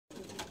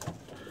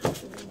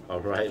All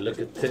right, look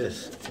at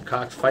this. The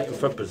cock's fighting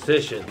for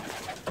position.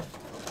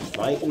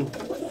 Fighting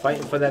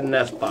for that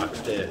nest box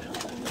there.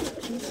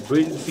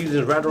 Breeding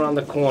season's right around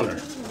the corner.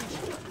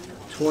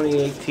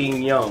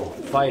 2018 young,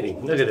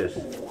 fighting. Look at this.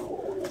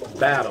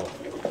 Battle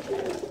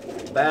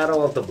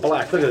of the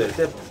black. Look at this.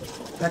 They're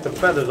pecking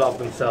feathers off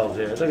themselves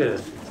here. Look at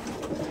this.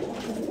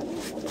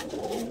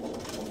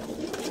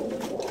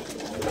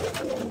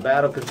 The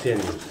battle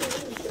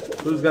continues.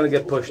 Who's gonna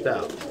get pushed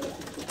out?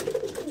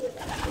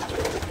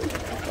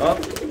 Oh,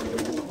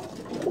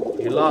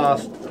 he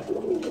lost.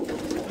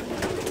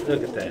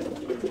 Look at that.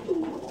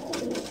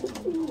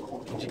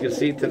 As you can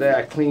see today,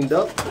 I cleaned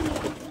up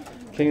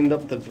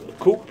the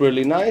coop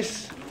really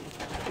nice.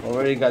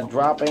 Already got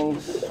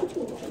droppings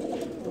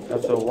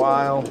after a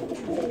while.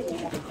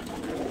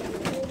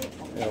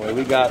 Anyway,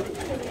 we got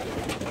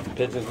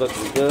pigeons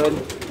looking good.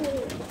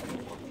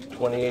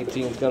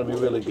 2018 is gonna be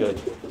really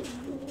good.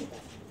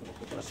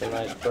 That's a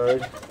nice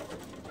bird.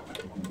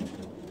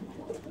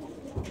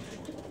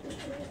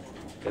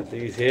 Got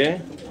these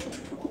here.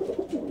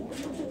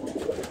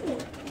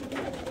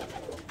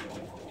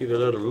 Give you a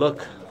little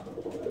look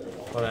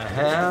what I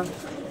have.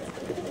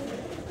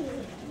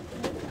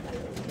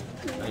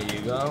 There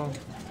you go.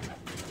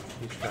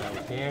 These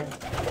guys here.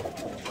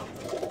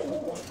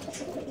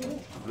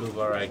 Blue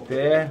bar right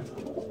there.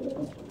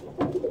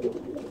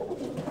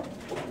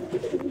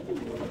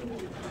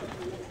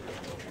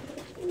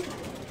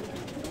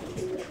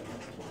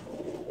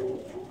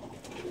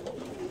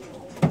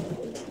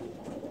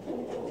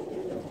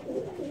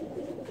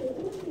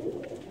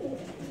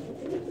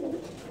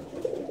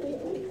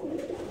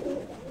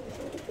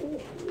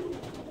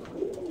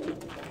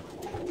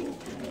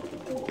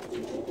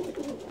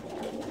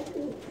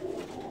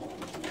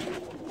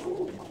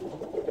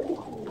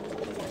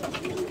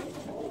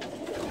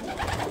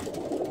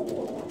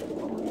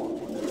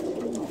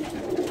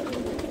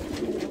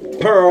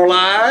 Pearl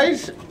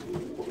eyes.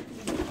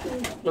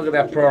 Look at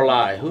that pearl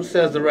eye. Who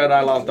says the red eye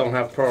loft don't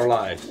have pearl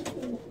eyes?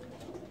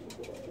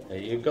 There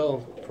you go,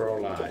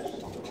 pearl eyes.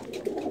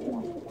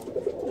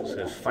 It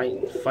says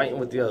fighting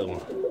with the other one.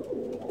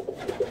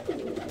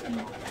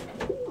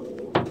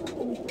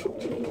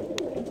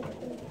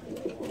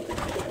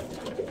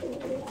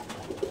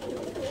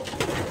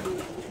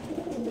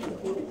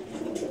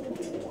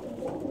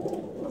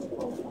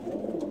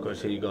 Of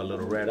course, here you go, a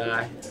little red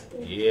eye.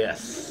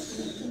 Yes.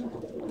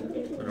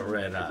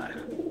 Red eye.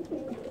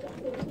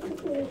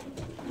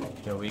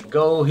 Here we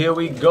go, here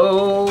we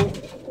go.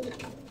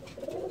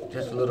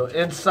 Just a little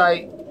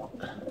insight.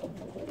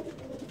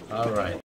 All right.